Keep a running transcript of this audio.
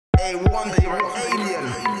Hey, wonder you're an alien.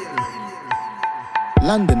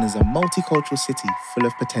 London is a multicultural city full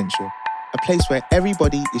of potential, a place where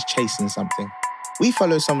everybody is chasing something. We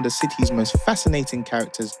follow some of the city's most fascinating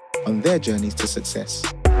characters on their journeys to success.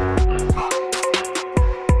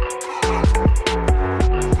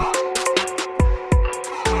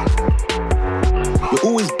 You're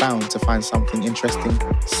always bound to find something interesting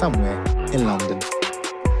somewhere in London.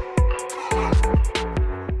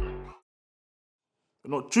 You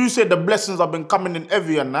know, True said the blessings have been coming in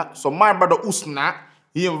heavy and that. So my brother Usna,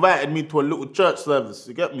 he invited me to a little church service.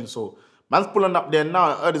 You get me? So man's pulling up there now.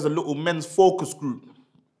 I heard there's a little men's focus group.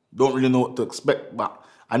 Don't really know what to expect, but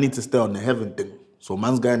I need to stay on the heaven thing. So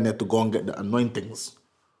man's going there to go and get the anointings,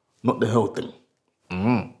 not the hell thing.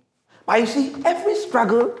 But you see, every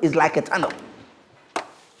struggle is like a tunnel.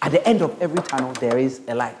 At the end of every tunnel, there is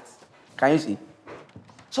a light. Can you see?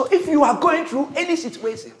 So if you are going through any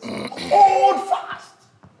situations, hold fast.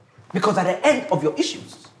 Because at the end of your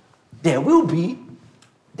issues, there will be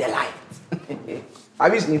the light.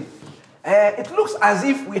 Have you seen? It looks as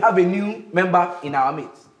if we have a new member in our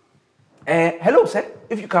midst. Hello, sir.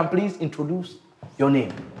 If you can please introduce your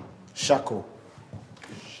name. Shako.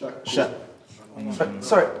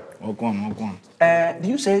 Sorry. Oh, go on. Do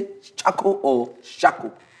you say Chaco or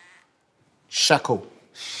Shako? Shako.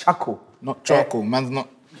 Shako. Not charcoal. Man's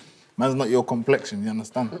not your complexion, you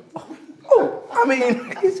understand? Oh, I mean,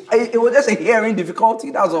 it was just a hearing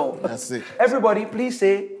difficulty, that's all. That's it. Everybody, please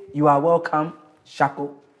say, you are welcome,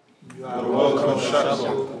 Shako. You are welcome,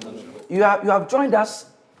 Shako. You have joined us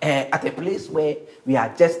at a place where we are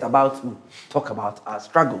just about to talk about our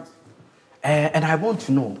struggles. And I want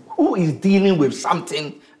to know, who is dealing with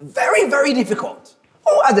something very, very difficult?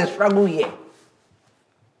 Who has a struggle here?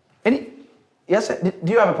 Any? Yes, sir.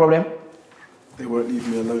 Do you have a problem? They won't leave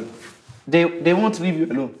me alone. They won't leave you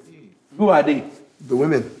alone. Who are they? The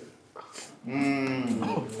women.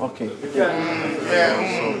 Okay.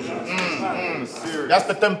 That's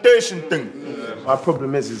the temptation thing. My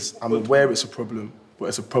problem is I'm aware it's a problem, but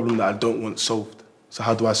it's a problem that I don't want solved. So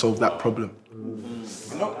how do I solve that problem?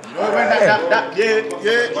 You know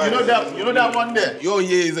that one there? Your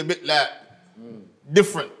yeah is a bit like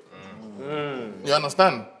different. You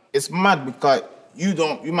understand? It's mad because you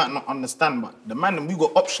might not understand, but the man, we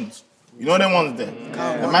got options. You know them ones there?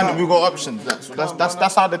 The man, we got options. So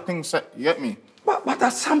that's how the thing set. You get me? But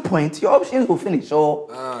at some point, your options will finish, so...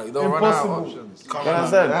 you don't run out of options. You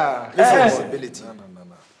understand? Responsibility. No.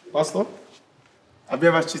 Pastor, have you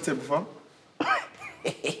ever cheated before?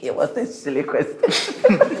 What's this silly question?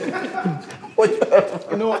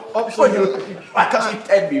 You know what? Options. I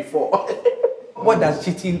cheated before. What does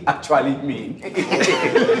cheating actually mean?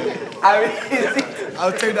 I mean,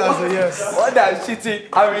 I'll take that as a yes. what does cheating...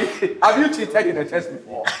 I mean, have you cheated in a test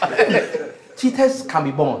before? Cheaters can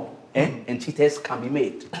be born, and cheaters can be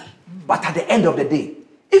made. But at the end of the day,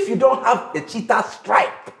 if you don't have the cheetah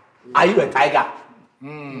stripe, are you a tiger?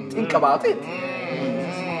 Think about it.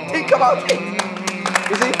 Think about it.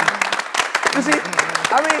 You see?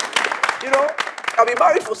 I mean, I've been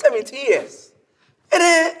married for 17 years. And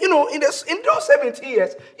in those 17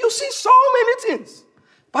 years, you see so many things.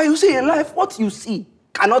 But you see, in life, what you see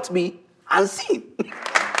cannot be unseen.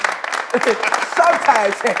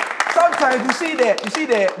 Sometimes you see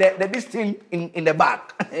this thing in the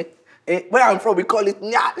back. Where I'm from, we call it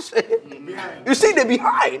nyash. You see the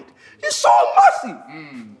behind. It's so massive.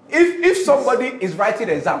 If somebody is writing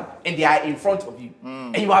an exam and they are in front of you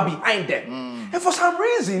and you are behind them, and for some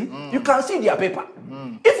reason you can see their paper.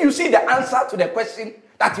 If you see the answer to the question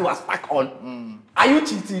that you are stuck on, are you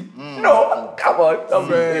cheating? No, come on.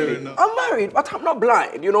 I'm married, but I'm not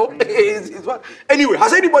blind. It's what. Anyway,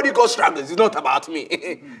 has anybody got struggles? It's not about me.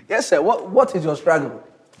 Yes, sir. What is your struggle?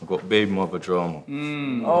 I've got baby mother drama.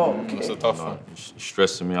 Oh, okay. It's a tough one. She's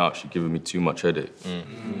stressing me out. She's giving me too much headache.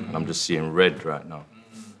 And I'm just seeing red right now.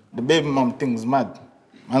 The baby mom thing's mad.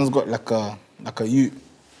 Man's got like a youth.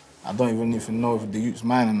 I don't even know if the youth's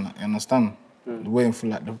mine, you understand? They're waiting for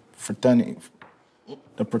like the fraternity.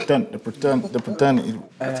 The paternity. Paternity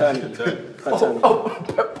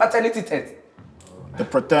test. The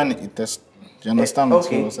paternity test. Do you understand?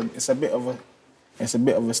 Okay. So it's a bit of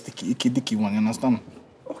a sticky, icky dicky one, you understand?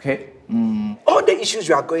 Okay. All the issues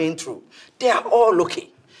you are going through, they are all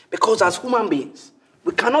okay. Because as human beings,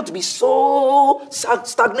 we cannot be so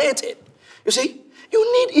stagnated. You see,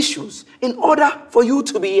 you need issues in order for you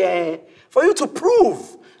to be, for you to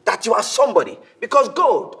prove that you are somebody. Because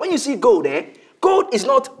gold, when you see gold, gold is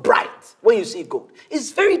not bright when you see gold.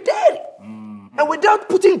 It's very dirty. And without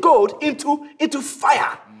putting gold into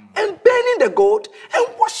fire and burning the gold and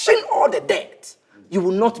washing all the dirt, you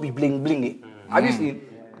will not be bling-blinging. Have you seen?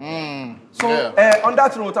 So on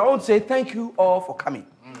that note, I want to say thank you all for coming.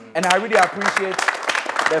 And I really appreciate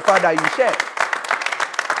the fact that you shared.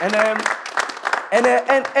 And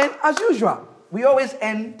as usual, we always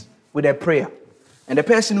end with a prayer. And the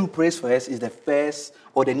person who prays for us is the first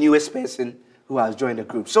or the newest person who has joined the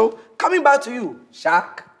group. So coming back to you,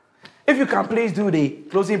 Shaq, if you can please do the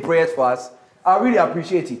closing prayers for us, I really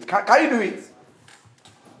appreciate it. Can you do it?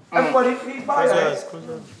 Everybody, please bow your heads.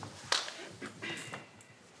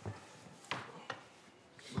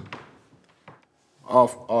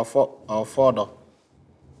 Our Father,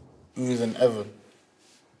 who is in heaven,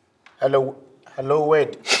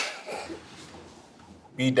 hallowed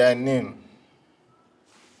be thy name.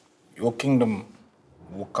 Your kingdom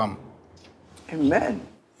will come. Amen.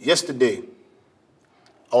 Yesterday,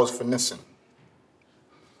 I was finessing.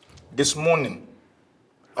 This morning,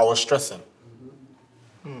 I was stressing.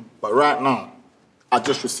 But right now, I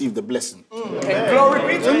just received the blessing.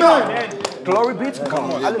 Glory be to God. Glory be to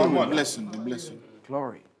God. Come on, blessing, the blessing.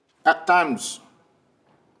 Glory. At times,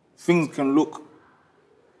 things can look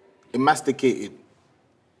emasticated,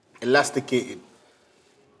 elasticated.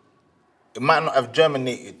 It might not have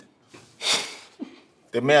germinated.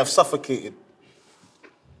 They may have suffocated.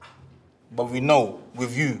 But we know,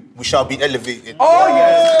 with you, we shall be elevated. Oh,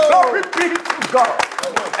 yes. Glory be to God.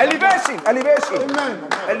 Elevation, elevation. Amen.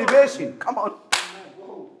 Elevation. Come on.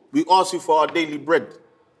 We ask you for our daily bread.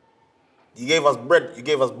 You gave us bread, you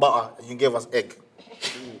gave us butter, and you gave us egg.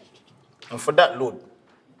 And for that, Lord,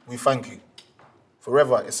 we thank you.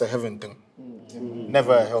 Forever, it's a heaven thing.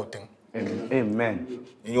 Never a hell thing. Amen.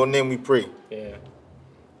 In your name we pray. Yeah.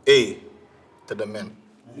 A to the men.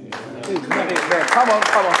 Amen. Come on,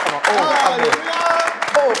 come on, come on.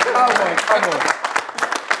 Oh, come on.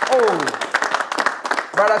 Oh,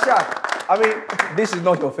 Brother Shaq, I mean, this is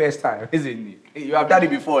not your first time, isn't it? You have done it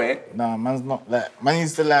before, eh? Nah, man's not like, man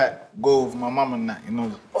used to like go with my mom and that, you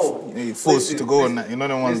know. Oh. Forced to go and that, you know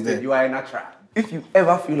the ones there. You are a natural. If you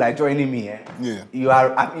ever feel like joining me, eh? Yeah. You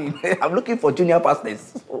are, I mean, I'm looking for junior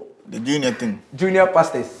pastors. So, The junior thing. junior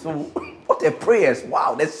pastors. So, what a prayers.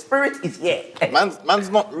 Wow, the spirit is here. Man's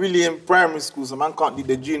not really in primary school, so man can't do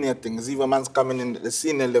the junior thing. It's either man's coming in at the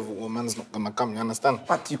senior level or man's not gonna come, you understand?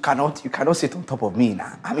 But you cannot sit on top of me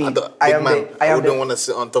now. I mean, I don't want to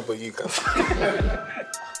sit on top of you, cuz.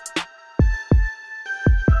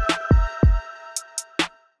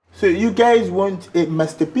 So you guys want a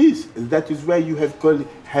masterpiece. That is why you have called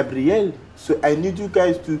Gabriel. So I need you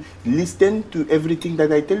guys to listen to everything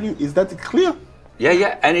that I tell you. Is that clear?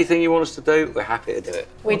 Yeah. Anything you want us to do, we're happy to do it.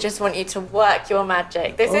 We just want you to work your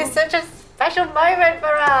magic. This is such a special moment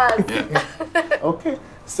for us. Okay.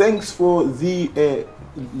 Thanks for the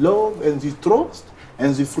love and the trust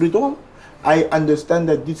and the freedom. I understand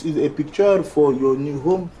that this is a picture for your new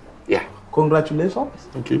home. Yeah. Congratulations.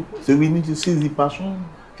 Okay. So we need to see the passion.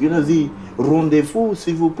 You know, the rendezvous,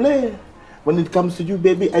 s'il vous plaît. When it comes to you,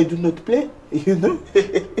 baby, I do not play, you know.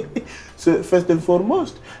 So first and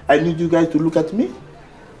foremost, I need you guys to look at me.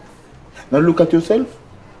 Now look at yourself.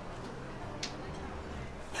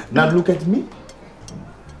 Now look at me.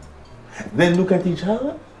 Then look at each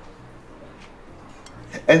other.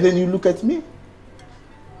 And then you look at me.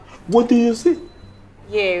 What do you see?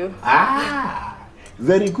 You. Ah,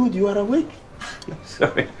 very good, you are awake.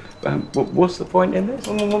 Sorry. What's the point in this?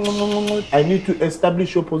 No. I need to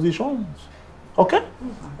establish your positions. Okay?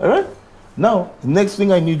 All right? Now, the next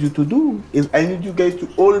thing I need you to do is I need you guys to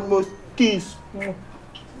almost kiss.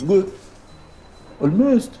 Good.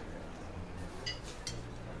 Almost.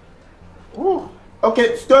 Oh.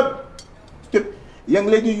 Okay, stop. Stop. Young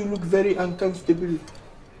lady, you look very uncomfortable.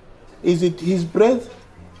 Is it his breath?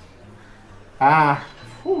 Ah.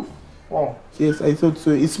 Whew. Oh. Yes, I thought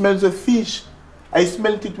so. It smells of fish. I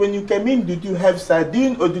smelled it when you came in. Did you have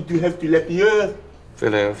sardine or did you have tilapia?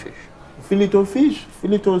 Filet of fish. Fillet of fish,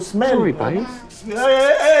 fillet of smell. Sorry, babe.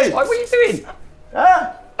 Hey. What are you doing?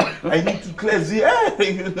 Ah, I need to clear the air,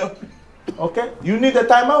 you know. Okay? You need a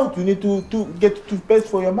timeout. You need to get toothpaste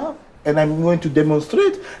for your mouth. And I'm going to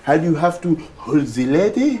demonstrate how you have to hold the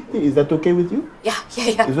lady. Is that okay with you? Yeah.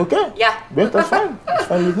 It's okay? Yeah. But that's fine. It's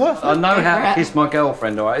fine with her. I know how to kiss my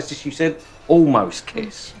girlfriend, all right? It's just you said almost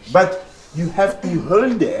kiss. But you have to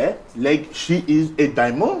hold her like she is a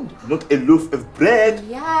diamond, not a loaf of bread.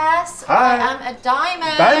 Yes, Hi. I am a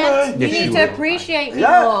diamond. Diamond. You Yes, need you to are. appreciate me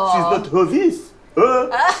Yeah, more. she's not Hovis.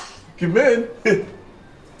 Come on.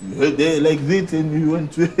 You heard there like this and you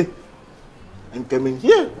want to... I'm coming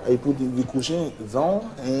here. I put the cushion down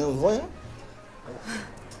and voyons.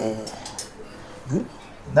 Good.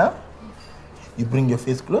 Now, you bring your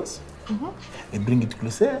face close. You bring it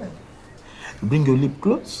closer. You bring your lip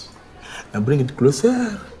close. And bring it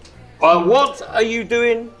closer. What are you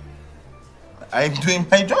doing? I'm doing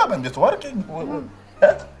my job. I'm just working.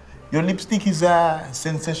 Your lipstick is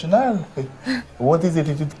sensational. What is it?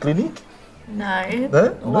 Is it Clinique? No.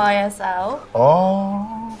 Huh? YSL.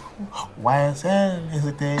 Oh, YSL. Is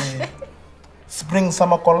it a spring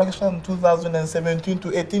summer collection 2017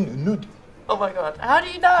 to 18 nude? Oh my god. How do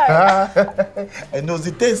you know? I know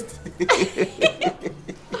the taste.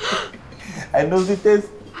 I know the taste.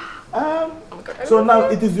 So now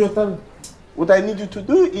it is your turn. What I need you to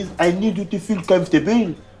do is I need you to feel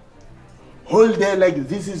comfortable. Hold there like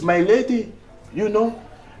this is my lady, you know.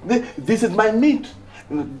 This is my meat.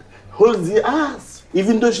 Hold the ass.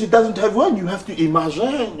 Even though she doesn't have one, you have to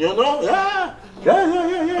imagine, you know. Yeah.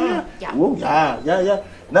 Oh, yeah.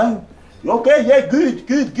 Now, okay, yeah, good.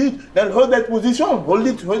 Then hold that position. Hold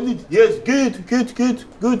it. Yes,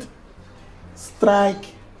 good. Strike.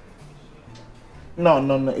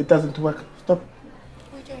 No, it doesn't work. Stop.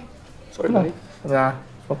 Sorry, mate. Nah,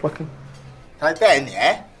 stop working. Like then,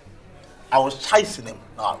 yeah, I was chasing him,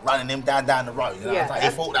 like running him down the road. You know, Yeah. like, he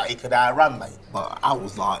thought that he could run, mate. But I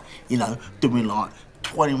was like, you know, doing like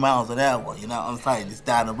 20 miles an hour. You know what I'm saying? It's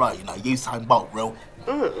down the road. You know, Usain Bolt, real.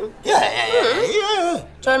 Yeah.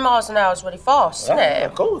 20 miles an hour is really fast, isn't it?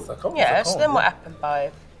 Of course. Yeah, so then what happened,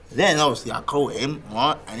 babe? Then obviously I caught him,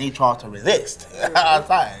 right, and he tried to resist. You know what I'm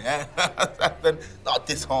saying, yeah? Then I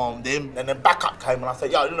disarmed him, and then backup came, and I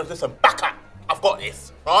said, yo, listen, back up. I've got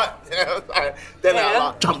this, right? You know what I'm saying? Then I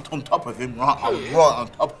like jumped on top of him, right? I was right on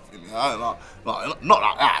top of him, you know, like not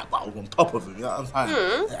like that, but I was on top of him, you know what I'm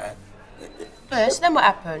saying? Yeah. Yeah, so then what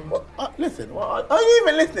happened? Listen, are you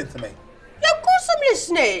even listening to me? Yeah, of course I'm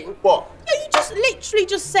listening. What? Yeah, you just literally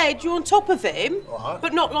just said you're on top of him, Right.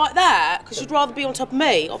 but not like that, because you'd rather be on top of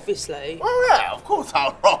me, obviously. Well, yeah, of course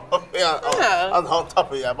I'm wrong. I'm on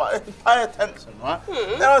top of you, but pay attention, right?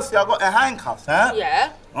 Then obviously I got the handcuffs, huh?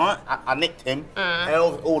 Yeah. Right? I nicked him, and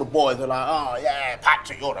all the boys were like, oh, yeah,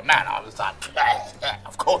 Patrick, you're the man. I was like, yeah,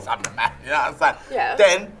 of course I'm the man, you know what I'm saying? Yeah.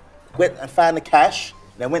 Then went and found the cash,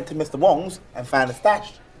 then went to Mr. Wong's and found the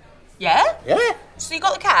stash. Yeah? Yeah. So you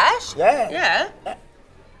got the cash? Yeah. Yeah.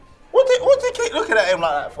 What do you keep looking at him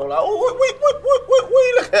like that for? Like, what are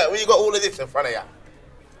you looking at when you got all of this in front of you?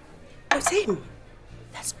 It's him.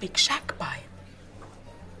 That's Big Shaq, babe.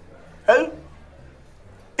 Who?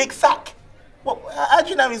 Big Sack? What? How do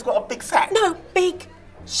you know he's got a big sack? No, Big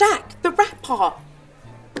Shaq, the rapper.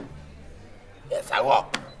 Yeah, so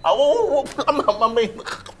what? I mean,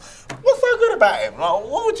 what's so good about him? Like,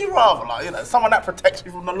 what would you rather, like, you know, someone that protects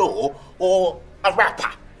you from the law or a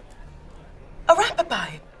rapper? A rapper,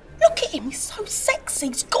 babe. Look at him, he's so sexy,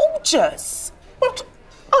 he's gorgeous. What?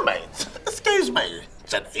 I mean, excuse me,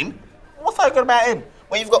 Janine. What's so good about him?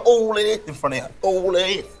 When you've got all of this in front of you, all of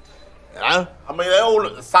this. You know? I mean, they all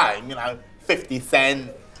look the same, you know. 50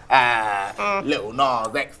 Cent, Little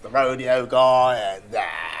Nas X, the rodeo guy, and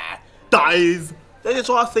Days. They just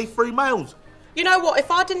try to see 3 males. You know what, if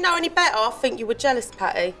I didn't know any better, I think you were jealous,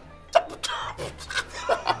 Patty. Jealous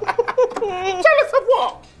of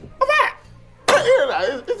what? Of that? You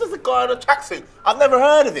know, it's just a guy in a tracksuit. I've never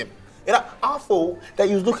heard of him. You know, I thought that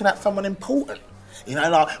he was looking at someone important. You know,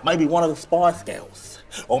 like maybe one of the Spice Girls.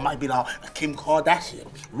 Or maybe like Kim Kardashian,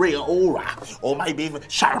 Rhea Ora, or maybe even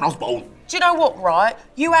Sharon Osbourne. Do you know what, right?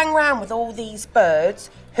 You hang around with all these birds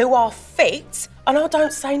who are fit, and I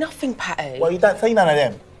don't say nothing, Patty. Well, you don't see none of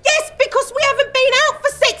them. Yes, because we haven't been out for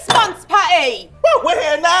 6 months, Patty. Well, we're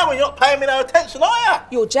here now and you're not paying me no attention, are you?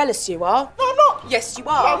 You're jealous, you are. No, I'm not. Yes, you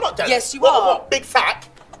are. No, I'm not jealous. Yes, you What, are. What? Big sack?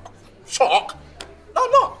 Shock? No,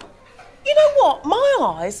 I'm not. You know what? My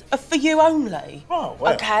eyes are for you only. Oh,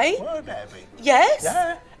 well. Okay? Well, baby. Yes?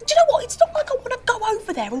 Yeah. Do you know what? It's not like I want to go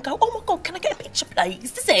over there and go, oh my God, can I get a picture,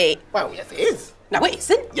 please? Is it? Well, yes, it is. No, it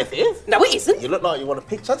isn't. Yes, it is. No, it isn't. You look like you want a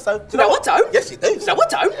picture, so... Do you No, know what? I don't. Yes, you do. No, I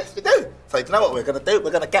don't. Yes, you do. So, do you know what we're going to do?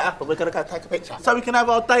 We're going to get up and we're going to go take a picture. So we can have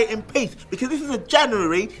our date in peace. Because this is a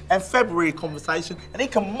January and February conversation and he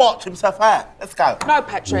can march himself out. Let's go. No,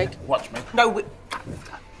 Patrick. Watch me. No,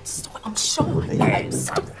 stop. I'm shy. No,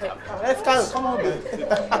 stop. Let's go. Come on, man.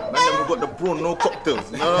 Man, we've got the prawn, no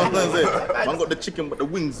cocktails. You know what I'm saying? Man got the chicken, but the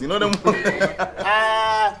wings. You know them?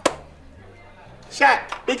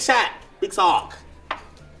 Shaq. Big Sark.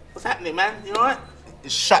 What's happening, man? You alright?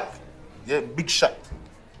 It's Shaq. Yeah, Big Shaq.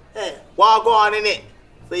 Yeah. While go on, innit?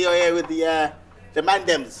 So you're here with the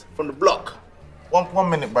mandems from the block. One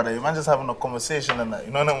minute, brother. You man just having a conversation and that.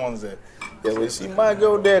 You know them ones there. Yeah, well, you see my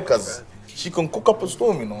girl there, cause she can cook up a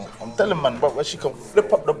storm, you know. I'm telling man, bro, she can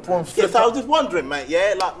flip up the prawn. Yes, I was just wondering, mate.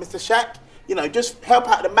 Yeah, like Mr. Shaq. you know, just help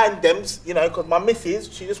out the man dems, you know, because my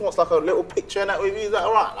missus, she just wants like a little picture and that with you. Is that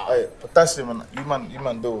all right? Like, Hey, but that's it, man. You man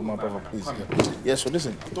deal with my brother, please. Yeah, so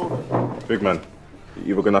listen. Big man,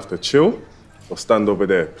 you're either gonna have to chill or stand over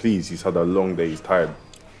there. Please, he's had a long day, he's tired.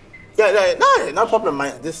 No problem,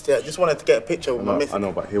 mate. Just wanted to get a picture with my missus. I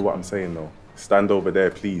know, but hear what I'm saying though. Stand over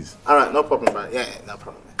there, please. All right, no problem, man. Yeah, no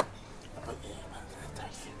problem, man.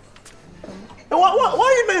 Why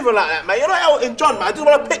are you moving like that, man? You're not Elton John, man. I just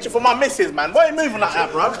want a picture for my missus, man. Why are you moving like that,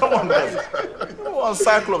 bro? Come on, man. What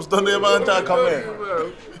Cyclops done there, man? Try to come here.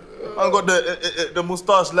 I got the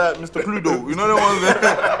moustache like Mr. Cluedo. You know the ones there?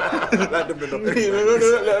 Like the Monopoly. You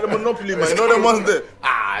know the Monopoly, man. You know them ones there?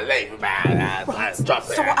 Leave man.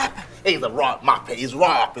 So what happened? He's a right muppet. He's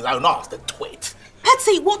right up his own arse, the twit.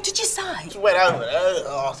 Patsy, what did you say? Just went over there,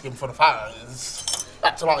 asking for the photos.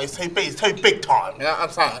 That's like, it's too big time. You know what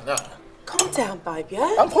I'm saying? No. Calm down, babe,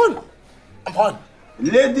 yeah? I'm fine.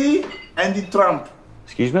 Lady and the Trump.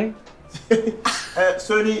 Excuse me?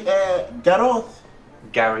 Sorry, Gareth.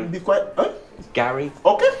 Gary. Be quiet. Huh? Gary.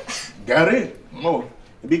 Okay. Gary. No.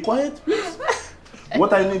 Be quiet, please.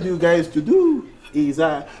 What I need you guys to do is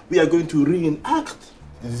we are going to reenact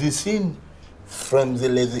the scene from the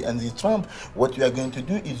Lady and the Trump. What you are going to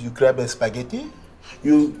do is you grab a spaghetti,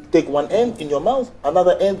 you take one end in your mouth,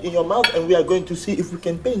 another end in your mouth, and we are going to see if we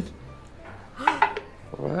can paint.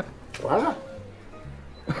 What? Voila.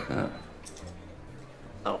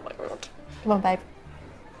 Oh my god. Come on, babe.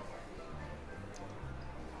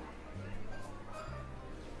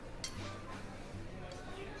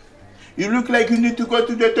 You look like you need to go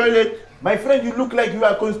to the toilet. My friend, you look like you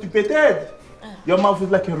are constipated. Your mouth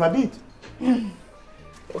is like a rabbit.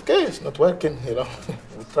 Okay, it's not working, you know.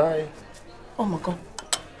 We'll try. Oh my god.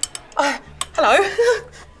 Hello.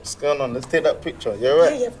 What's going on? Let's take that picture. You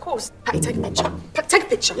alright? Yeah, of course. Patty, take a picture. Take a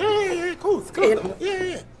picture. Yeah, cool.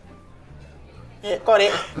 Yeah, got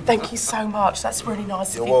it. Thank you so much. That's really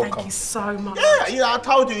nice of you. welcome. Thank you so much. Yeah, I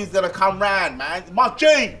told you he's gonna come round, man. My G,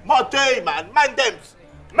 man. Man dems.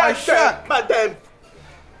 Man dems.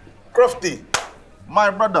 Crofty, my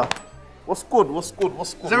brother. What's good? Is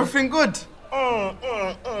everything good?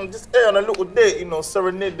 Just on a little date, you know,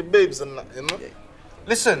 serenade the babes and that, you know?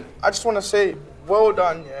 Listen, I just want to say, well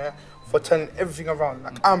done, yeah, for turning everything around.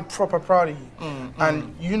 Like, I'm proper proud of you.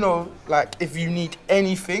 And you know, like, if you need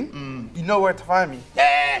anything, you know where to find me.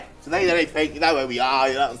 Yeah, so now you anything, you know where we are,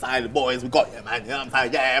 you know what I'm saying? The boys, we got you, man, you know what I'm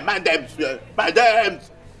saying? Yeah, man dems.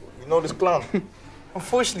 You know this clown?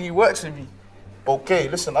 Unfortunately, he works with me. Okay,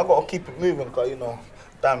 listen, I gotta keep it moving, because, you know,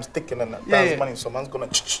 time's ticking and that, time's money, so man's gonna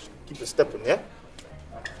keep it stepping, yeah?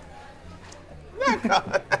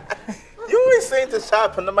 You always saying to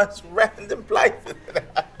sharpen the man's random places.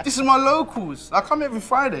 This is my locals. I come every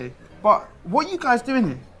Friday. But what are you guys doing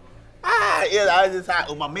here? Yeah, I was just out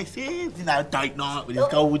with my missus, you know, date night with his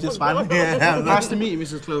gorgeous man. Nice to meet you,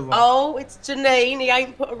 Mrs. Clover. Oh, it's Janine. He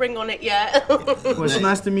ain't put a ring on it yet. Well, it's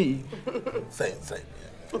nice to meet you. Same, yeah.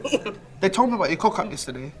 They told me about your cock-up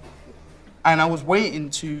yesterday, and I was waiting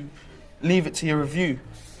to leave it to your review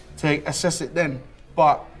to assess it then.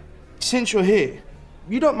 But since you're here,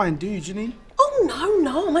 you don't mind, do you, Janine? Oh,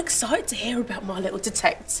 no, I'm excited to hear about my little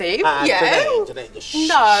detective. Today, No,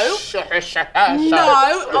 I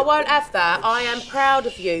won't have that. I am proud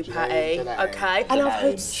of you, Patty, okay? And I've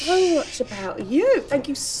heard so much about you. Thank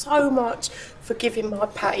you so much for giving my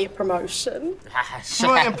Patty a promotion. She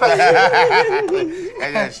don't know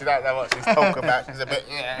what she's talking about. She's a bit,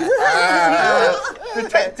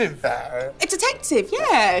 Detective. A detective,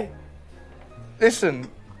 yeah. Listen,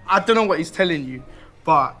 I don't know what he's telling you,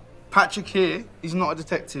 but Patrick here, he's not a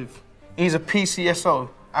detective. He's a PCSO,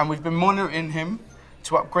 and we've been monitoring him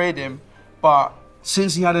to upgrade him, but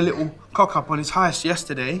since he had a little cock-up on his heist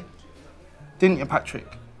yesterday, didn't you, Patrick?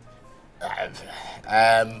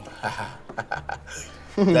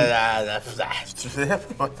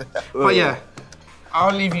 But yeah,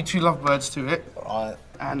 I'll leave you two lovebirds to it. Alright.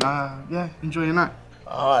 And yeah, enjoy your night.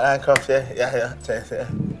 Alright, Landcroft, yeah.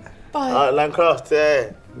 Bye. Alright, Landcroft,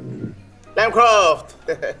 yeah. Landcroft!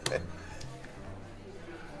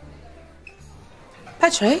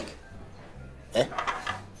 Patrick? Yeah?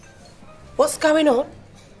 What's going on?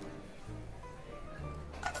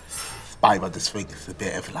 Babe, I just think it's a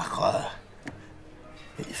bit of like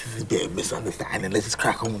it's a bit of misunderstanding. Let's just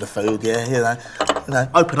crack on with the food, yeah, you know,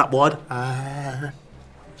 open up wide.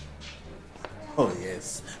 Oh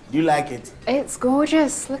yes, do you like it? It's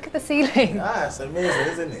gorgeous. Look at the ceiling. It's amazing,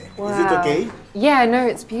 isn't it? Wow. Is it okay? Yeah, no,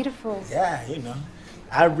 it's beautiful. Yeah, you know,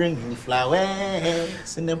 I bring you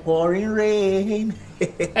flowers in the pouring rain.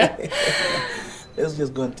 Let's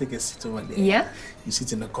just go and take a seat over there. Yeah? You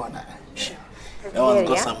sit in the corner. That one's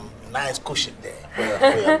got some nice cushion there for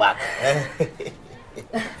your back.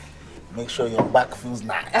 Make sure your back feels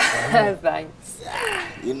nice. Thanks. Yeah,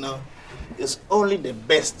 you know, it's only the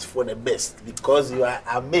best for the best because you are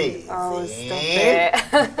amazing. Oh, stop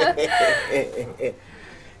it.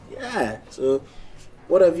 Yeah, so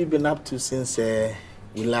what have you been up to since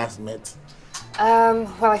we last met?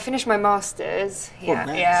 Well, I finished my master's. Yeah,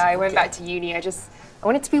 nice. yeah. I went back to uni. I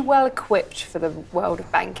wanted to be well equipped for the world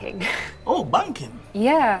of banking. Oh, banking?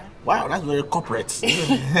 Yeah. Wow, that's very corporate.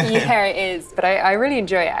 Yeah, it is. But I really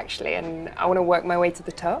enjoy it actually, and I want to work my way to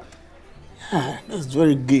the top. Yeah, that's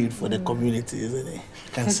very good for the community, isn't it?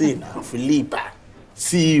 You can see now, Philippa,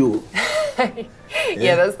 CEO.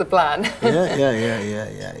 Yeah, that's the plan.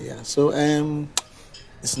 Yeah. So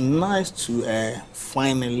it's nice to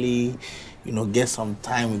finally, you know, get some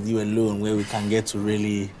time with you alone where we can get to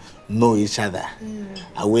really know each other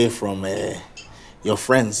away from your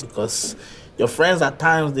friends, because your friends at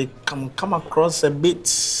times they come across a bit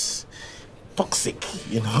toxic,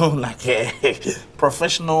 you know, like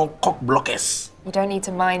professional cock blockers. You don't need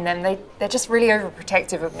to mind them. They're just really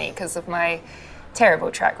overprotective of me because of my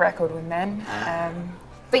terrible track record with men.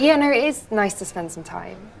 But yeah, no, it is nice to spend some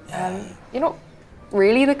time. You're not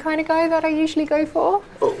really the kind of guy that I usually go for.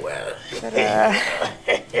 Oh, well. But,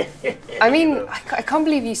 I mean, I can't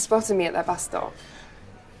believe you spotted me at that bus stop.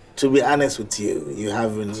 To be honest with you, you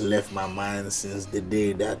haven't left my mind since the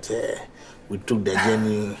day that we took the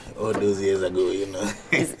journey all those years ago, you know.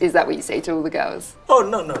 Is that what you say to all the girls? Oh,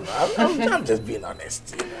 no. I'm just being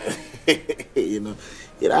honest, you know.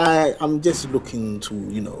 I'm just looking to,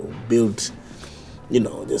 you know, build, you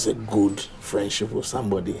know, just a good friendship with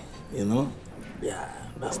somebody, you know. Yeah,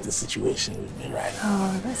 that's the situation with me right now.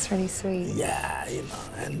 Oh, that's really sweet. Yeah, you know,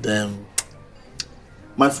 and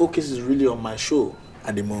my focus is really on my show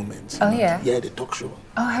at the moment. Oh, yeah? Yeah, the talk show.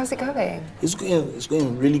 Oh, how's it going? It's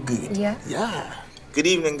going really good. Yeah? Yeah. Good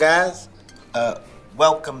evening, guys.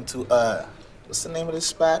 Welcome to, what's the name of this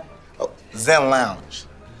spot? Oh, Zen Lounge.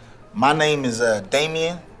 My name is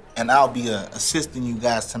Damien, and I'll be assisting you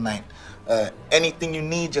guys tonight. Anything you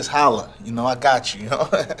need, just holler. You know, I got you, you know?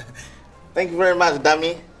 Thank you very much,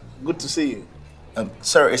 Dami. Good to see you.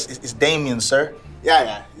 Sir, it's Damien, sir.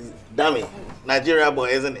 Yeah. Dami. Nigeria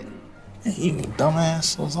boy, isn't it? You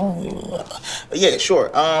dumbass. Yeah, sure.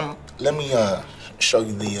 Let me show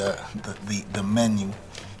you the menu.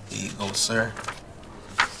 Here you go, sir.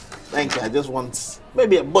 Thank you. I just want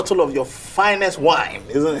maybe a bottle of your finest wine,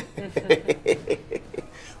 isn't it?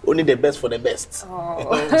 Only the best for the best. Oh. You know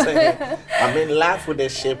what I'm saying? I mean, laugh with the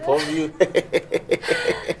shape of you.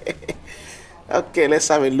 Okay, let's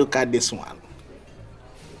have a look at this one.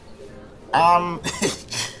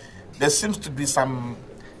 There seems to be some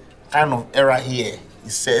kind of error here.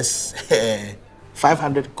 It says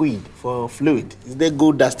 500 quid for fluid. Is there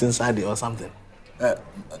gold dust inside it or something?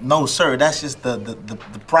 No, sir. That's just the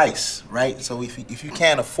price, right? So if you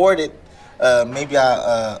can't afford it, maybe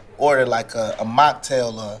I order like a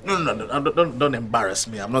mocktail. No, don't embarrass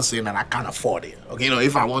me. I'm not saying that I can't afford it. Okay, you know,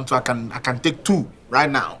 if I want to, I can take 2 right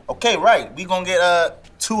now. Okay, right. We gonna get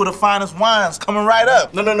 2 of the finest wines coming right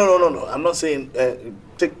up. No. I'm not saying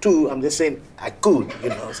take 2. I'm just saying I could. You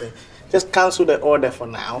know what I'm saying? Just cancel the order for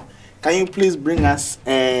now. Can you please bring us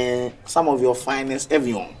some of your finest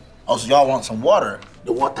Evian? Also, y'all want some water?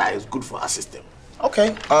 The water is good for our system.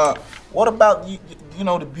 Okay. What about you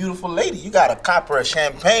know, the beautiful lady? You got a copper of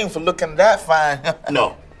champagne for looking that fine.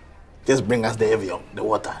 No. Just bring us the Evian. The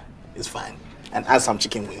water is fine. And add some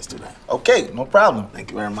chicken wings to that. Okay, no problem.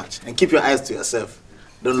 Thank you very much. And keep your eyes to yourself.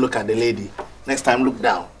 Don't look at the lady. Next time, look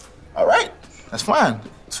down. All right. That's fine.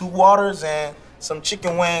 2 waters and some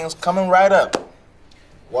chicken wings coming right up.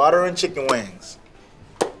 Water and chicken wings.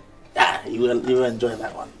 Yeah, you will enjoy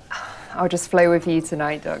that one. I'll just flow with you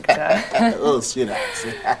tonight, Doctor. Oh, sweetheart.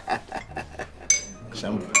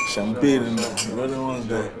 Champagne and another one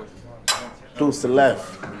there. Toast to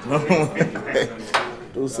life.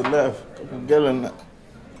 Toast to life. Couple girl in that.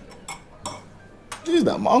 Is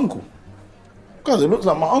that my uncle? Cause it looks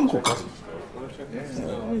like my uncle, cousin. Yeah,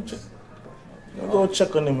 let me check. Go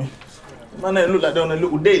check on him. Man, they look like they're on a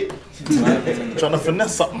little date. Trying to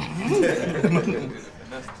finesse something.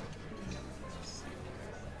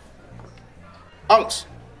 Unks.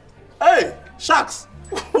 Hey, Shucks.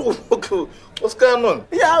 What's going on?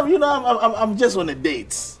 Yeah, you know, I'm just on a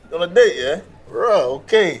date. On a date, yeah? Bro,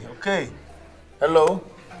 okay. Hello.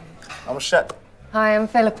 I'm Shaq. Hi, I'm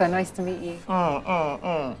Philippa. Nice to meet you.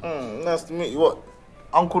 Nice to meet you. What?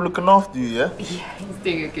 Uncle looking after you, yeah? Yeah, he's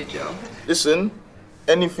doing a good job. Listen,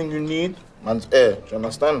 anything you need, man's air. Do you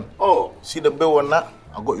understand? Oh, see the bill on that?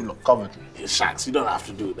 I got you lot covered. Yeah, Shacks, you don't have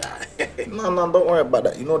to do that. No, don't worry about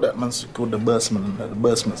that. You know that man's called the Burstman. The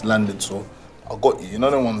Burstman's landed, so I got you. You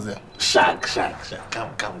know the ones there. Shack.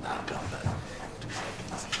 Calm down.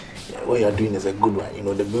 Yeah, what you're doing is a good one. You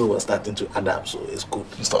know, the bill was starting to add up, so it's good.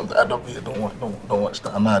 It's starting to add up here. Don't watch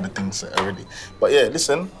that. I know how the thing's set already. But yeah,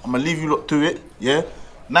 listen, I'm gonna leave you lot to it. Yeah.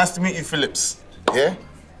 Nice to meet you, Phillips. Yeah.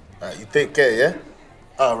 Alright, you take care. Yeah.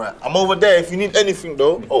 All right. I'm over there if you need anything,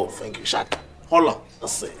 though. Oh, thank you, Shack. Holla.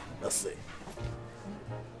 That's it.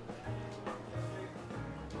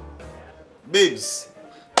 Babes.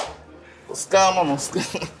 What's going on?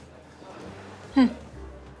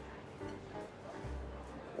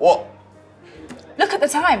 What? Look at the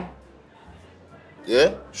time.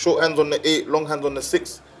 Yeah? Short hands on the 8, long hands on the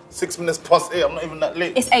 6. 6 minutes past 8. I'm not even that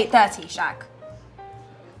late. It's 8:30, Shaq.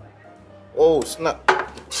 Oh, snap.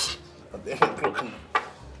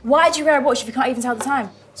 Why'd you wear a watch if you can't even tell the time?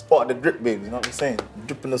 It's part of the drip, babe. You know what I'm saying?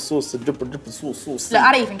 Dripping the sauce, dripping sauce. Look,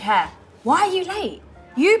 I don't even care. Why are you late?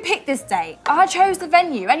 You picked this date. I chose the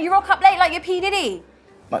venue, and you rock up late like you're P. Diddy.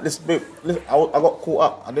 Like this, babe. Listen, I got caught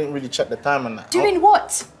up. I didn't really check the time and that. Doing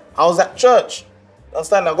what? I was at church.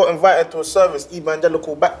 Understand? I got invited to a service,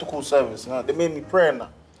 evangelical baptical service. You know, they made me pray and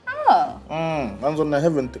that. Oh. Man's on the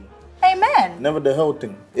heaven thing. Amen. Never the hell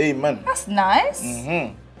thing. Amen. That's nice.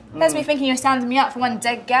 There's me thinking you're standing me up for one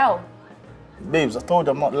dead gal. Babes, I told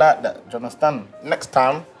you I'm not like that. Do you understand? Next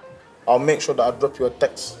time, I'll make sure that I drop you a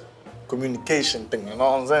text communication thing. You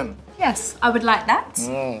know what I'm saying? Yes, I would like that.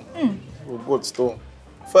 We're good still.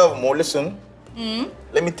 Furthermore, listen.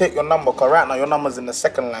 Let me take your number, because right now your number's in the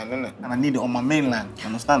second line, innit? And I need it on my main line. You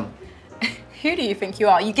understand? Who do you think you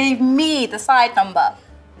are? You gave me the side number.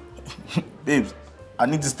 Babes, I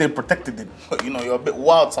need to stay protected. You know, you're a bit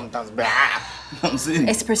wild sometimes, but you know what I'm saying?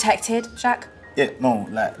 It's protected, Jack. Yeah, no,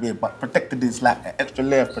 like, yeah, but protected is like an extra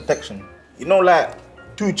layer of protection. You know, like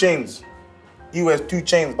 2 chains. He wears 2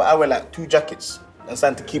 chains, but I wear like 2 jackets.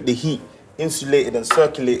 Understand? To keep the heat insulated and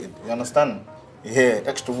circulated. You understand? Yeah,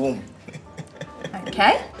 extra warm.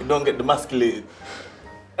 Okay. You don't get demasculated.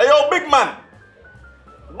 Hey, yo, big man!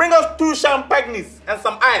 Bring us 2 champagnes and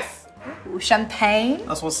some ice. Ooh, champagne?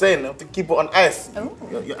 That's what I'm saying. I have to keep it on ice.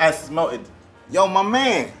 Your ice is melted. Yo, my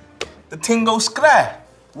man, the thing goes scry.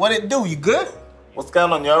 What it do? You good? What's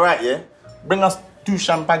going on? You alright, yeah? Bring us 2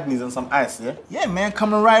 champagnes and some ice, yeah? Yeah, man,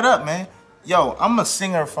 coming right up, man. Yo, I'm a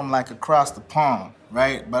singer from like across the pond,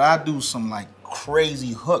 right? But I do some like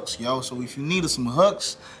crazy hooks, yo. So if you needed some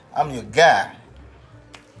hooks, I'm your guy.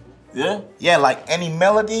 Yeah? Yeah, like any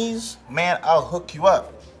melodies, man, I'll hook you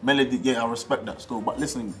up. Melody, yeah, I respect that still. But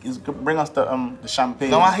listen, bring us the champagne.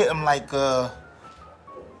 Now I hit him like,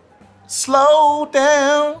 slow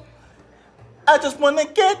down. I just wanna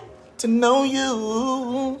get to know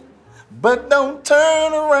you, but don't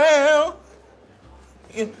turn around.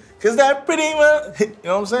 Cause that pretty much, you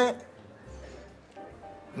know what I'm saying?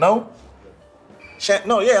 No?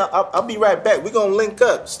 No, yeah, I'll be right back. We gonna link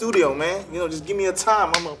up, studio, man. You know, just give me a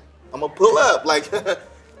time. I'ma pull up, like,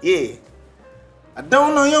 yeah. I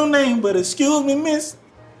don't know your name, but excuse me, miss.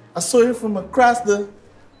 I saw you from across the.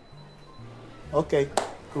 Okay,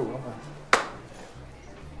 cool.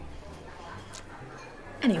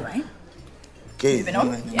 Anyway. Okay. Moving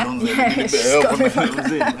on. Mentally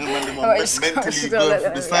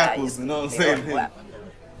good disciples, you know what I'm saying?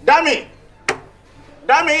 Dummy!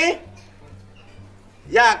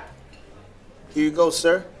 Yeah. Here you go,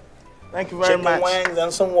 sir. Thank you very much. Chicken wings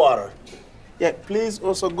and some water. Yeah, please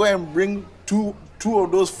also go and bring two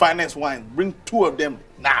of those finance wines. Bring 2 of them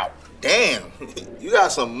now. Damn, you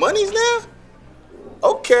got some monies now?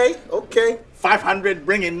 Okay. 500,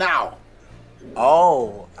 bring it now.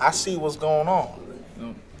 Oh, I see what's going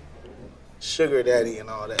on. Sugar daddy and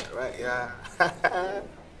all that, right? Yeah.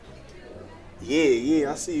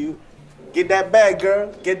 Yeah, I see you. Get that bag,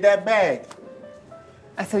 girl. Get that bag.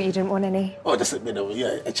 I thought you didn't want any. Oh, just a bit of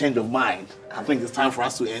a change of mind. I think it's time for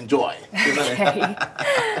us to enjoy. Okay.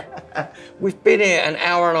 We've been here an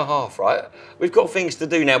hour and a half, right? We've got things to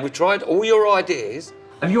do now. We've tried all your ideas.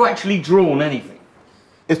 Have you actually drawn anything?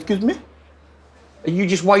 Excuse me? Are you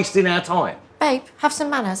just wasting our time? Babe, have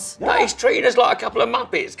some manners. No, he's treating us like a couple of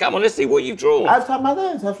muppets. Come on, let's see what you've drawn. Have some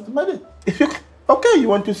manners. Okay, you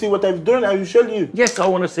want to see what I've done? I will show you. Yes, I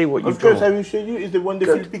want to see what you've drawn. Of drawn. course, I will show you. It's the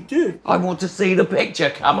wonderful picture. I want to see the picture.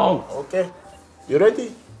 Come on. Okay. You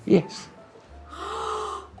ready? Yes.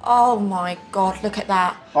 Oh my God, look at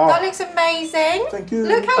that. Oh. That looks amazing. Thank you.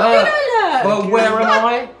 Look how good I look. Well, where am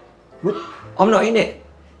I? I'm not in it.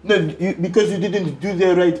 No, because you didn't do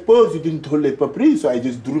the right pose, you didn't hold it properly, so I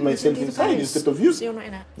just drew myself inside instead of you. So you're not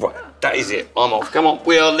in it. Right, that is it. I'm off. Come on,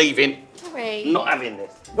 we are leaving. Sorry. Not having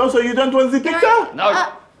this. No, so you don't want the picture?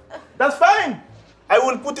 No. That's fine. I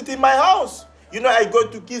will put it in my house. You know, I go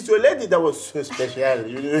to kiss your lady. That was so special.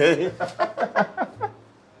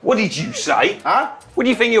 What did you say? Huh? What do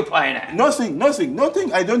you think you're playing at?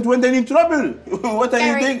 Nothing. I don't want any trouble. What are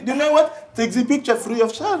you doing? Do you know what? Take the picture free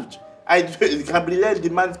of charge. Gabriel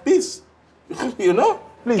demands peace. You know?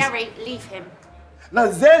 Please. Gary, leave him. Now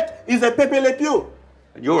that is a Pepe Le Pew.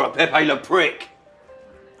 You're a Pepe Le Prick.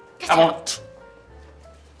 Come on.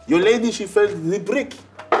 Your lady, she felt the brick.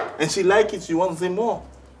 And she likes it, she wants them more.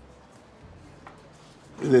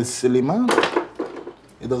 He's a silly man.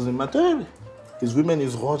 It doesn't matter. His woman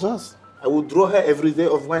is gorgeous. I would draw her every day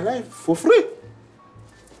of my life for free.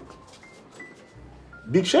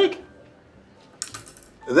 Big shake.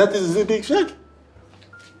 That is the big shake.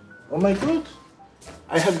 Oh my God.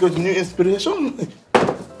 I have got new inspiration.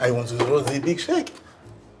 I want to draw the big shake.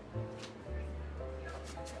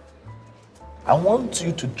 I want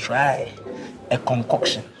you to try a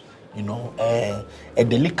concoction, you know, a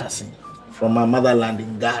delicacy from my motherland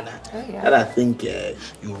in Ghana that I think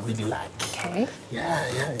you really like. Okay. Yeah.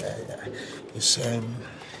 It's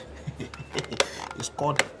it's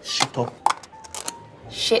called shito.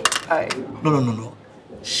 Shito? No.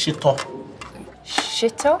 Shito.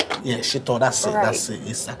 Shito? Yeah, shito. That's it. Right. That's it.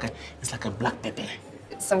 It's like a black pepper.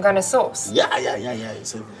 Some kind of sauce? Yeah.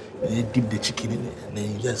 So you dip the chicken in it, and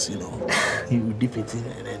then you just, you dip it in,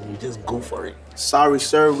 and then you just go for it. Sorry,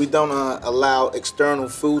 sir, we don't allow external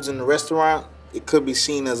foods in the restaurant. It could be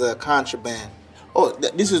seen as a contraband. Oh,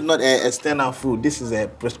 this is not a external food. This is a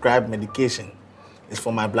prescribed medication. It's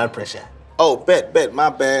for my blood pressure. Oh, bet,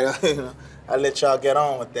 my bad. I'll let y'all get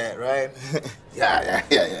on with that, right? Yeah.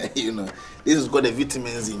 This has got the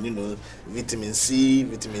vitamins in, vitamin C,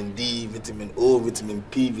 vitamin D, vitamin O, vitamin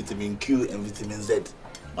P, vitamin Q, and vitamin Z.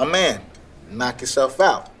 My man, knock yourself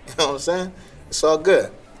out. You know what I'm saying? It's all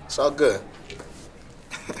good.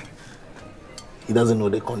 He doesn't know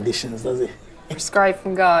the conditions, does he? Prescribed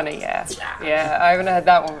from Ghana, yeah. Yeah, I haven't heard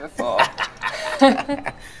that one before.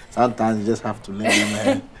 Sometimes you just have to let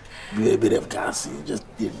him do a bit of gassy. Just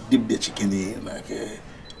dip the chicken in,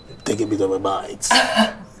 take a bit of a bite.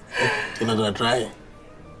 You're not gonna try it?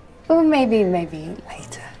 Well, maybe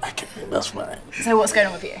later. Okay, that's fine. So what's going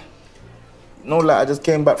on with you? No, I just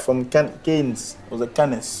came back from Canes. It was a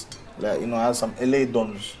Canis. I had some LA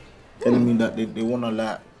dons telling me that they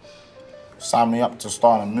wanna sign me up to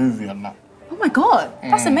star in a movie and that. Oh my God,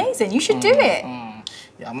 that's amazing. You should do it.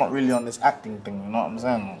 Yeah, I'm not really on this acting thing, you know what I'm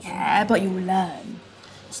saying? Yeah, but you'll learn.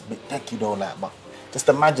 It's a bit techie though, but just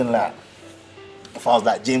imagine if I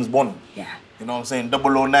was James Bond. Yeah. You know what I'm saying?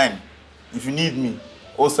 009. If you need me,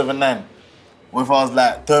 079. Or if I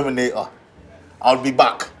was Terminator, I'll be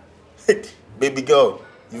back. Baby girl,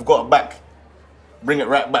 you've got it back. Bring it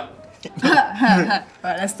right back. Right,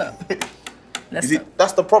 let's stop.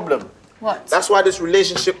 That's the problem. What? That's why this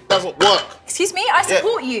relationship doesn't work. Excuse me? I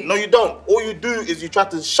support you. No, you don't. All you do is you try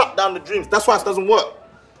to shut down the dreams. That's why it doesn't work.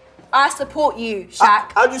 I support you,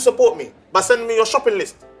 Shaq. How do you support me? By sending me your shopping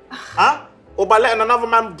list? Huh? Or by letting another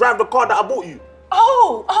man drive the car that I bought you?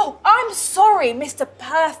 Oh, I'm sorry, Mr.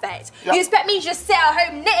 Perfect. Yeah. You expect me to just sit at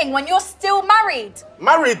home knitting when you're still married?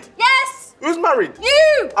 Married? Yes. Who's married?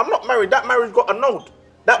 You. I'm not married. That marriage got annulled.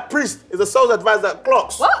 That priest is a sales advisor at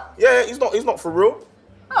Clark's. What? Yeah, he's not for real.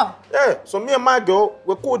 Oh. Yeah, so me and my girl,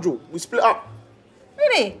 we're cordial. We split up.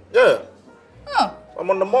 Really? Yeah. Oh. I'm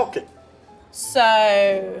on the market.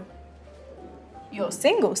 So, you're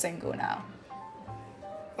single now?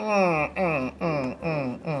 No,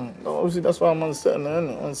 obviously that's why I'm uncertain.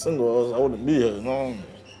 I'm single. I wouldn't be here. No.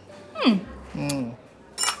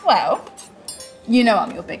 Well, you know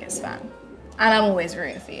I'm your biggest fan. And I'm always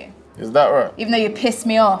rooting for you. Is that right? Even though you pissed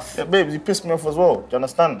me off. Yeah, babe, you pissed me off as well. Do you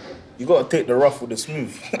understand? You gotta take the rough with the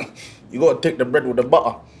smooth. You gotta take the bread with the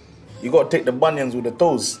butter. You gotta take the bunions with the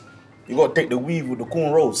toes. You gotta take the weave with the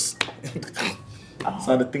corn rolls. That's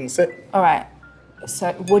how the thing's set. All right.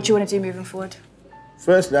 So, what do you want to do moving forward?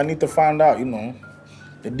 Firstly, I need to find out,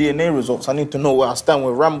 the DNA results. I need to know where I stand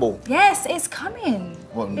with Rambo. Yes, it's coming.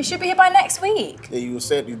 What? It should be here by next week. Yeah,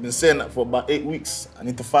 you've been saying that for about 8 weeks. I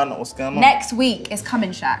need to find out what's going on. Next week is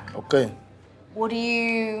coming, Shaq. Okay. What do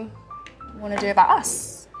you want to do about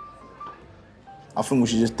us? I think we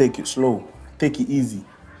should just take it slow. Take it easy.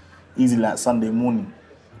 Easy like Sunday morning.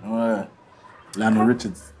 Lionel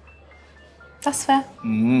Richards. That's fair.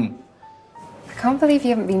 I can't believe you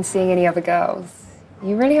haven't been seeing any other girls.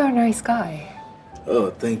 You really are a nice guy. Oh,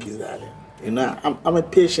 thank you, darling. I'm a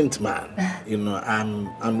patient man.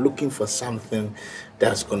 I'm looking for something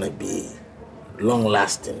that's gonna be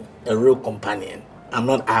long-lasting, a real companion. I'm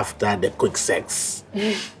not after the quick sex.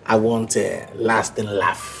 I want a lasting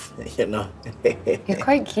laugh, you know. You're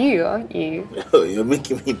quite cute, aren't you? Oh, you're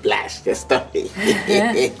making me blush. Just stop it.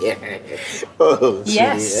 Oh,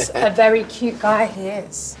 Yes, sweetie. a very cute guy he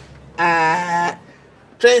is.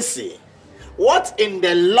 Tracy, what in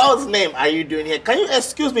the Lord's name are you doing here? Can you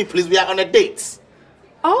excuse me, please? We are on a date.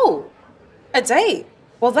 Oh, a date?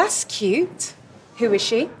 Well, that's cute. Who is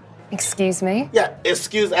she? Excuse me? Yeah,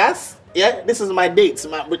 excuse us. Yeah, this is my date,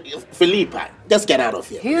 Philippa. Just get out of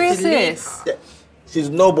here. Who is this? Yeah, she's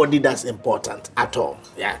nobody that's important at all.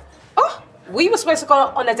 Yeah. Oh, we were supposed to go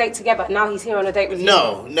on a date together. Now he's here on a date with you.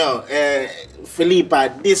 No.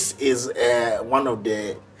 Philippa, this is one of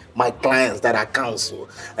my clients that I counsel.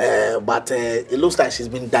 But it looks like she's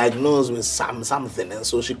been diagnosed with something, and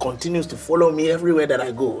so she continues to follow me everywhere that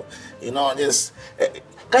I go. You know, just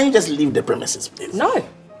can you just leave the premises, please? No.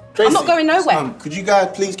 Tracy, I'm not going nowhere. Could you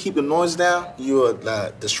guys please keep the noise down? You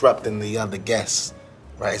are disrupting the other guests.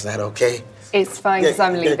 Right, is that okay? It's fine because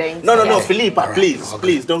I'm leaving. No, Philippa,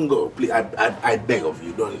 please don't go. Please, I beg of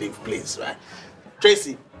you, don't leave, please, right?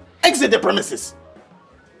 Tracy, exit the premises.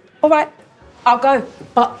 All right, I'll go.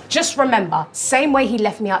 But just remember, same way he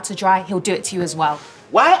left me out to dry, he'll do it to you as well.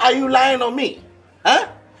 Why are you lying on me? Huh?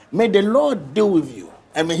 May the Lord deal with you,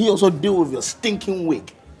 and may he also deal with your stinking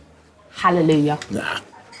wig. Hallelujah.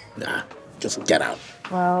 Nah, just get out.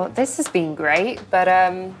 Well, this has been great, but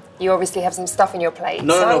you obviously have some stuff in your plate.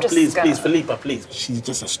 No, please, Philippa, please. She's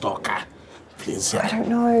just a stalker. Please. I don't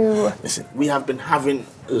know. Listen, we have been having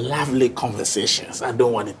lovely conversations. I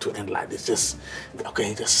don't want it to end like this. Just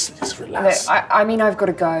relax. Look, I mean, I've got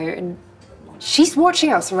to go, and she's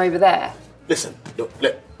watching us from over there. Listen,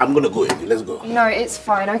 I'm gonna go with you. Let's go. No, it's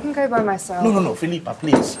fine. I can go by myself. No, Philippa,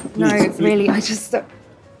 please. No, Philippa. really, I just...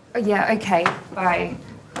 yeah, okay, bye.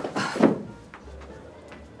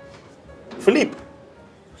 Philippe.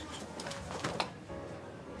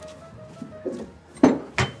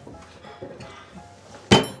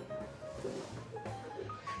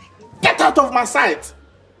 Get out of my sight!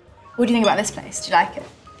 What do you think about this place? Do you like it?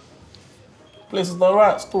 Place is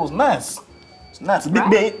alright. Store's nice. It's nice. It's a big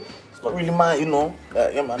bit. It's not really my,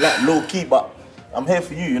 like low key, but I'm here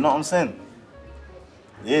for you. You know what I'm saying?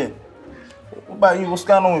 Yeah. What about you? What's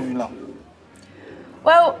going on with you now?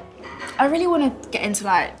 Well, I really want to get into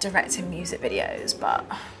like directing music videos, but...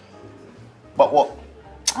 But what?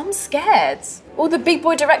 I'm scared. All the big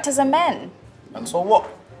boy directors are men. And so what?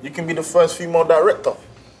 You can be the first female director.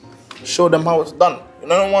 Show them how it's done.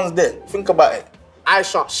 No one's there. Think about it.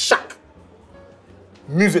 Aisha Shak,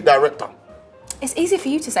 music director. It's easy for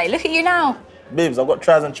you to say. Look at you now. Babes, I've got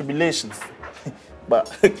trials and tribulations.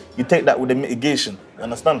 But you take that with the mitigation. You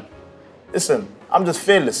understand? Listen, I'm just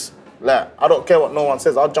fearless. Like, I don't care what no one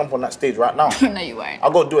says. I'll jump on that stage right now. No, you won't. I'll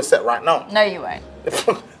go do a set right now. No, you won't.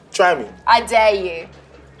 Try me. I dare you.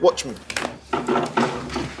 Watch me.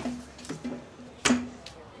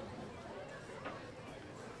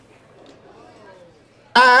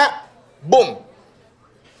 Boom.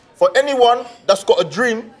 For anyone that's got a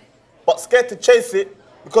dream but scared to chase it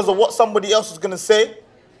because of what somebody else is gonna say,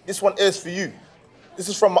 this one is for you. This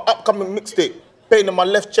is from my upcoming mixtape, Pain in My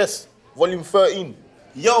Left Chest, Volume 13.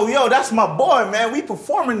 Yo, that's my boy, man. We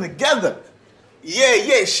performing together.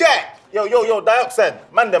 Yeah, Shaq. Yo,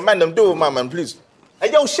 Dioxide. Man them, do it, my man, please.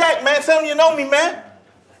 Hey, yo, Shaq, man, tell him you know me, man.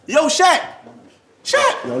 Yo, Shaq.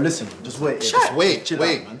 Yo, listen, just wait. Shaq. Just wait, chill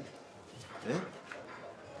out, man. Yeah?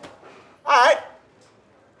 All right.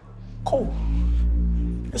 Cool.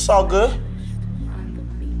 It's all good.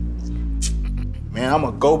 Man, I'm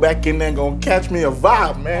gonna go back in there and gonna catch me a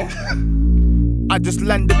vibe, man. I just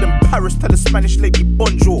landed in Paris, tell the Spanish lady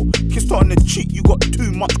bonjour. Kissed her on the cheek, you got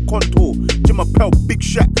too much contour. Jim Appel, big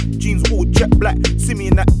shack, jeans all jet black. See me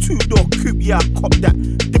in that two-door coupe, yeah, I cop that.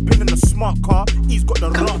 Dipping in a smart car, he's got the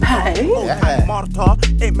rata. Marta,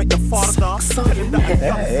 ain't make the father. Tell him that a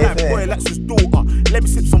young flat boy likes his daughter. Let me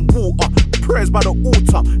sip some water, prayers by the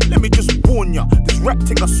altar. Let me just warn ya, this rap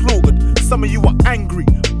thing I slaughtered. Some of you are angry,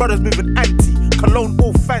 brothers moving anti. Cologne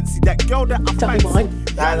all fancy, that girl that I fancy.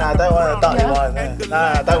 Nah, don't want a dirty wine, man.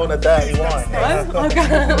 Nah, don't want a dirty wine.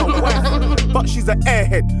 But she's an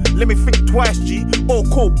airhead. Let me think twice, G. All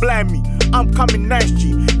cold, blind me. I'm coming nice,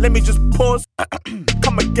 G. Let me just pause.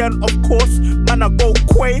 Come again, of course. Man, I go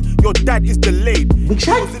quay. Your dad is delayed. Big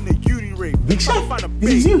Shaq was in the uni raid. Big Shaq,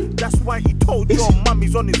 this is you. That's why he told your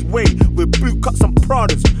mummy's on his way with boot cuts and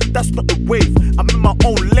Pradas. That's not the wave. I'm in my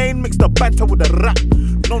own lane, mix the banter with the rap.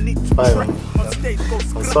 No need to track. On stage, go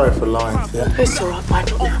I'm sorry for lying, yeah? It's alright, man.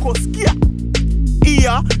 Of course, yeah.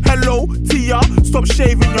 Ia, hello, Tia. Stop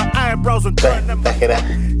shaving your eyebrows and turn them back.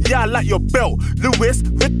 Yeah, I like your belt. Louis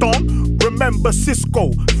Vuitton. remember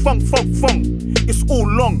Cisco, funk. It's all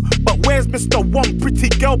long, but where's Mr. Wong? Pretty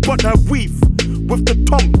girl brought her weave with the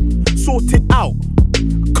tongue. Sort it out.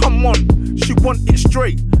 Come on, she want it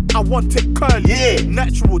straight. I want it curly. Yeah.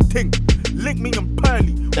 Natural thing. Link me and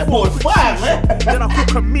Pearly. That boy fire, man. Then I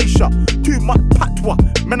cook a Misha. Too much patois.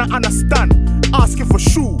 Man, I understand. Asking for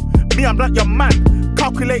shoe. Me, I'm like your man.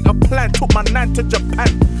 Calculate a plan. Took my nan to Japan.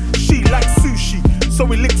 She likes sushi, so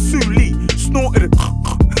we licked Suli. Snorted it.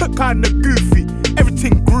 Kinda goofy.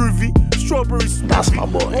 Everything groovy. Strawberry smoothie. That's my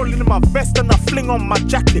boy. Rolling in my vest and I fling on my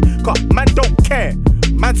jacket. Cause man don't care.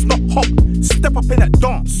 Man's not hot. Step up in that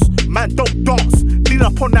dance. Man don't dance. Lean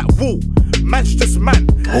up on that wall. Man's just man.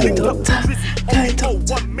 Link up to Drizzy. Only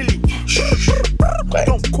 1 million.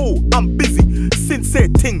 Don't call, I'm busy. Sincere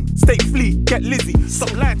ting. Stay flea, get Lizzie.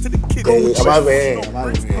 Stop lying to the kids. God, baby.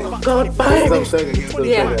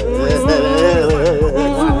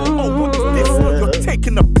 You're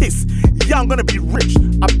taking a piss. Yeah, I'm gonna be rich.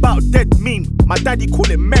 About dead meme. My daddy call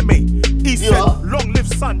it meme. He said, long live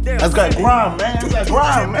son. That's got grime, man. That's got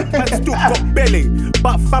grime, man. Man still got belly.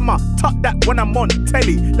 But fama, tuck that when I'm on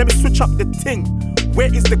telly. Let me switch up the ting.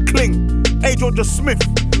 Where is the cling? Hey, Georgia Smith,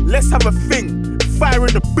 let's have a thing. Fire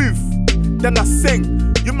in the booth. Then I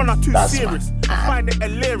sing. You man are too serious. Find it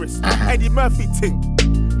hilarious. Eddie Murphy ting.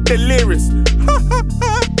 Delirious.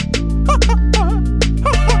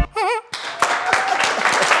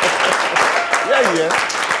 Yeah.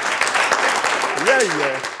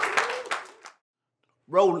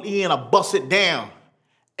 Roll in, I bust it down.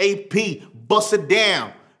 AP, bust it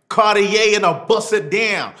down. Cartier, and I bust it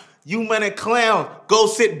down. You man and clown, go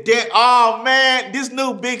sit down. Oh man, this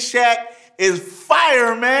new Big Shaq is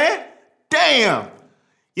fire, man. Damn.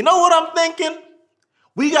 You know what I'm thinking?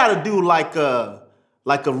 We gotta do like a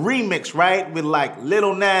remix, right? With like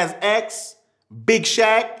Lil Nas X, Big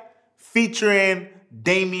Shaq, featuring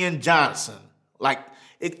Damian Johnson. Like,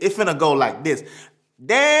 it finna go like this.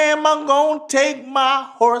 Damn, I'm gonna take my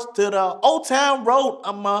horse to the Old Town Road.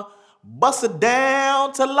 I'ma bust it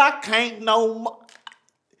down till I can't no more.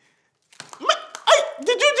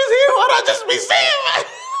 Did you just hear what I just be saying, man?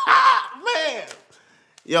 Man.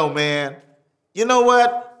 Yo, man. You know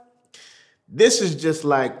what? This is just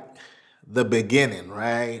like the beginning,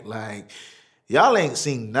 right? Like, y'all ain't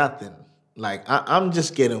seen nothing. Like, I'm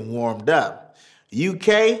just getting warmed up.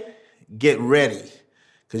 UK, get ready.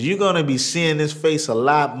 Because you're going to be seeing this face a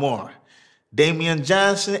lot more. Damian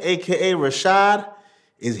Johnson, a.k.a. Rashad,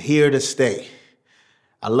 is here to stay.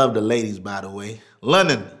 I love the ladies, by the way.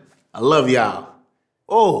 London, I love y'all.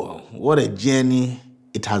 Oh, what a journey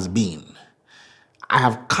it has been. I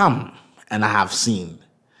have come and I have seen.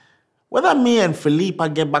 Whether me and Philippa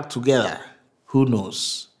get back together, who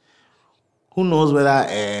knows? Who knows whether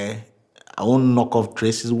I won't knock off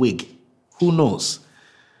Tracy's wig? Who knows?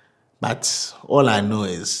 But all I know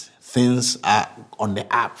is things are on the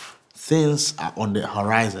up. Things are on the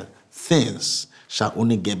horizon. Things shall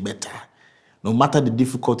only get better. No matter the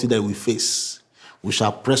difficulty that we face, we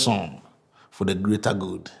shall press on for the greater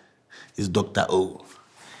good. It's Dr. O.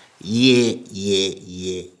 Yeah.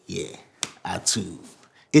 Atu.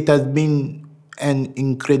 It has been an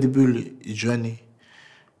incredible journey.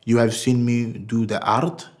 You have seen me do the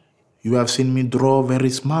art. You have seen me draw very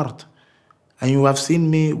smart. And you have seen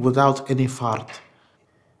me without any fart.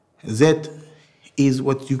 That is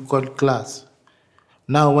what you call class.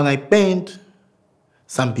 Now, when I paint,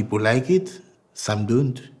 some people like it, some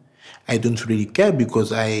don't. I don't really care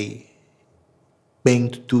because I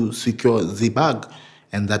paint to secure the bag,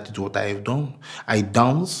 and that is what I have done. I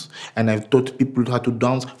dance, and I've taught people how to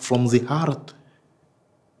dance from the heart.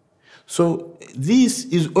 So this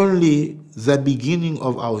is only the beginning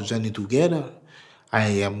of our journey together. I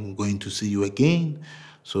am going to see you again.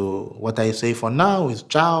 So what I say for now is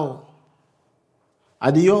ciao,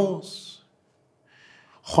 adios,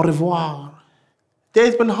 au revoir.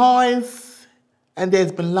 There's been highs and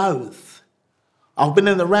there's been lows. I've been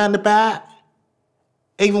in the roundabout,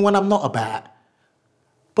 even when I'm not about.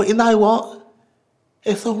 But you know what?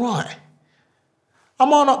 It's all right. I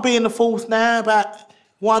might not be in the force now, but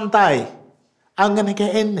one day I'm going to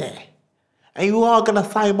get in there and you are going to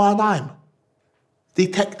say my name.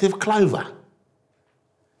 Detective Clover.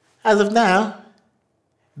 As of now,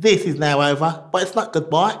 this is now over, but it's not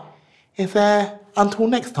goodbye. It's until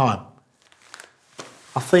next time.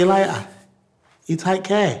 I'll see you later. You take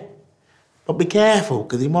care. But be careful,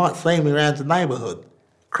 because you might see me around the neighbourhood,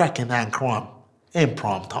 cracking down crime in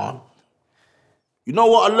prime time. You know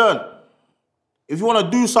what I learned? If you want to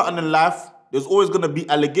do something in life, there's always going to be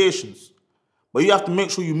allegations. But you have to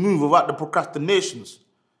make sure you move without the procrastinations.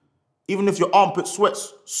 Even if your armpit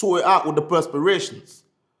sweats, sort it out with the perspirations.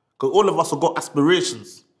 Because all of us have got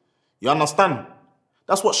aspirations. You understand?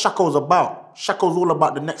 That's what Shaco's about. Shaco's all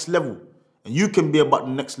about the next level. And you can be about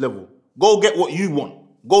the next level. Go get what you want.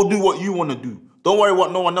 Go do what you want to do. Don't worry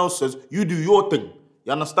what no one else says. You do your thing.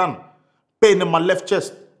 You understand? Pain in my left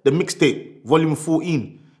chest, the mixtape, volume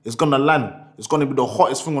 14, is gonna land. It's gonna be the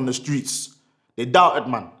hottest thing on the streets. They doubted,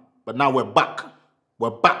 man. But now we're back.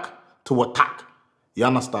 We're back to attack. You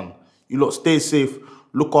understand? You lot stay safe,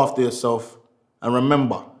 look after yourself, and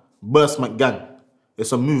remember, Burstment Gang,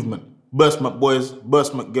 it's a movement. Burstment boys,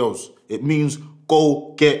 Burstment girls. It means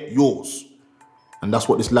go get yours. And that's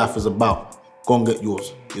what this life is about. Go and get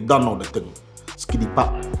yours. You done know the thing. Skiddy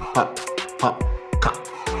pop, pop.